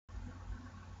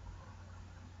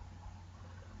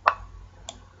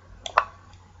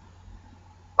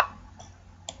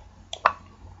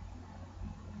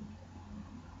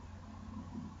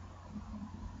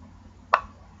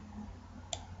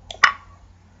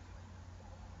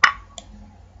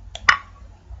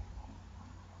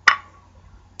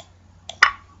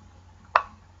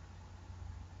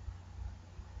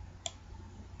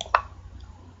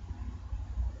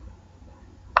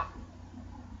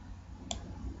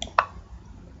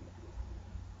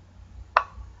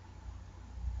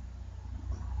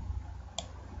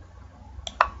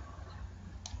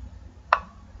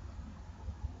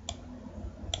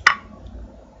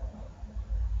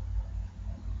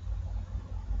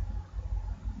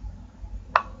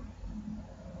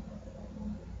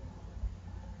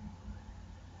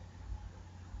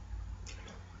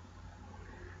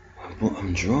Well,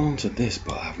 I'm drawn to this,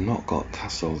 but I've not got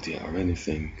castled yet or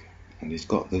anything. And he's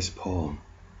got this pawn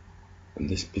and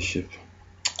this bishop.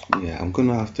 Yeah, I'm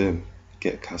gonna have to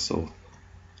get castled.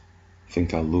 I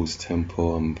think I'll lose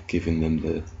tempo. I'm giving them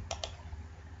the...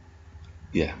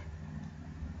 Yeah,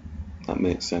 that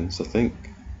makes sense, I think.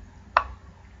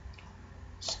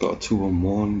 It's got a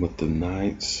 2-on-1 with the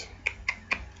knights.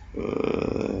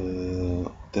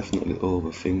 Definitely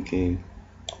overthinking.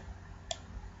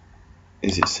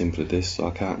 Is it simply this? So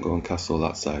I can't go and castle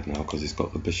that side now because he's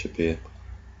got the bishop here.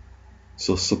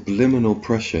 So subliminal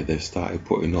pressure they've started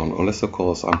putting on, unless of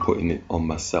course I'm putting it on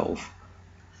myself.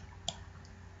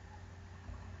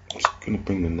 I'm just going to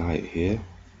bring the knight here,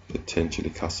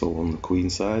 potentially castle on the queen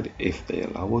side if they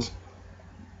allow us.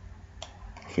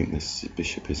 I think this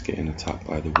bishop is getting attacked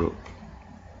by the rook.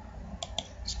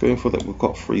 It's going for that. We've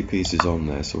got 3 pieces on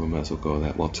there, so we might as well go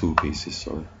there. Well, 2 pieces,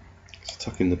 sorry. It's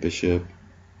attacking the bishop.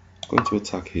 Going to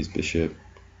attack his bishop.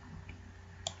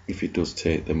 If he does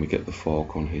take, then we get the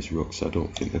fork on his rook, so I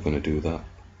don't think they're going to do that.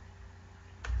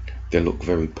 They look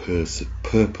very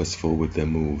purposeful with their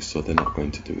moves, so they're not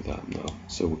going to do that, no.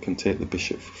 So we can take the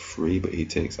bishop for free, but he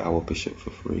takes our bishop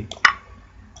for free.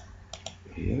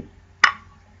 Yep.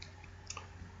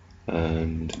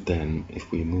 And then if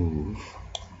we move...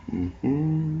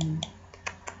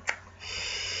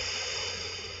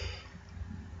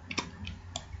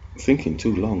 Thinking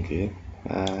too long here.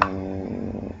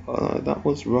 That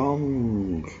was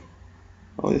wrong.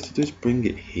 All you have to do is bring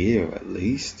it here at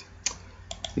least.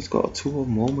 He's got a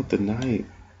 2-on-1 with the knight.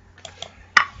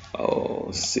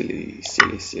 Oh, silly,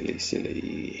 silly, silly,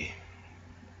 silly.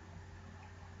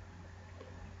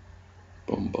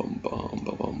 Bum, bum, bum,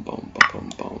 bum, bum, bum, bum,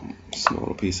 bum.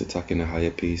 Smaller piece attacking a higher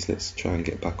piece. Let's try and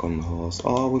get back on the horse.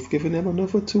 Oh, we've given him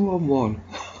another 2-on-1.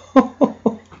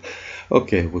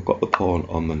 Okay, we've got the pawn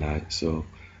on the knight, so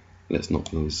let's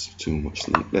not lose too much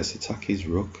sleep. Let's attack his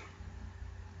rook.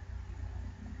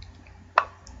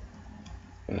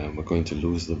 We're going to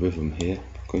lose the rhythm here.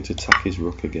 We're going to attack his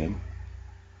rook again.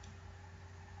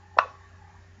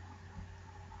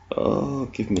 Oh,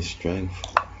 give me strength.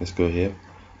 Let's go here.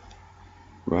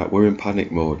 Right, we're in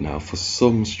panic mode now. For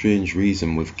some strange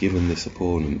reason, we've given this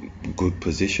opponent good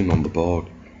position on the board.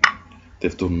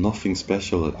 They've done nothing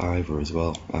special at either as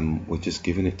well, and we're just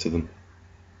giving it to them.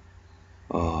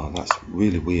 Oh, that's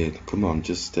really weird. Come on,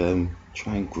 just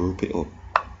try and group it up.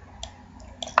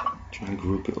 Try and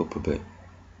group it up a bit.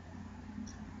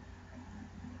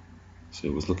 So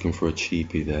it was looking for a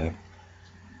cheapie there.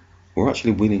 We're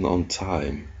actually winning on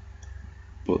time,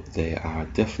 but they are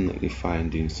definitely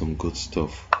finding some good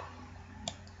stuff.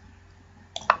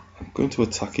 I'm going to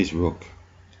attack his rook.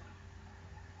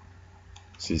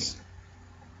 This is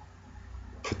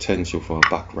potential for a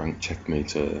back rank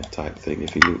checkmate type thing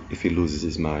if he loses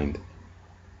his mind.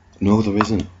 No, there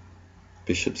isn't.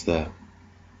 Bishop's there.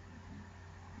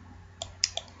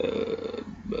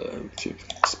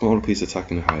 Smaller piece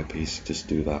attacking a higher piece. Just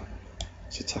do that.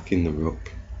 It's attacking the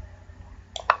rook.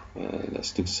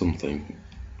 Let's do something.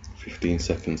 15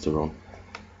 seconds to run.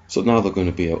 So now they're going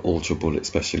to be an ultra bullet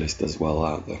specialist as well,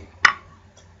 aren't they?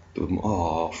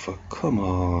 Oh, come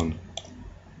on.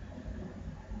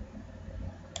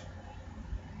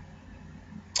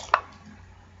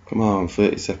 Come on,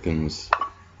 30 seconds.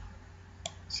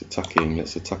 Let's attack him.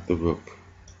 Let's attack the rook.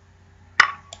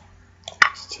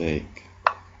 Let's take.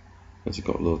 Has he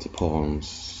got loads of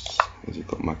pawns? Has he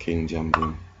got my king jammed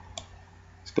in?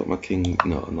 He's got my king.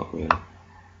 No, not really.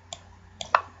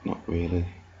 Not really.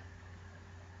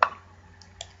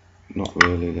 Not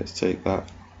really. Let's take that.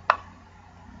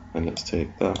 And let's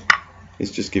take that.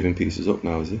 He's just giving pieces up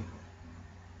now, is he?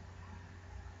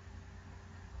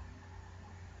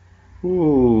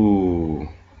 Ooh.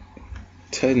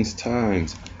 10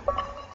 times.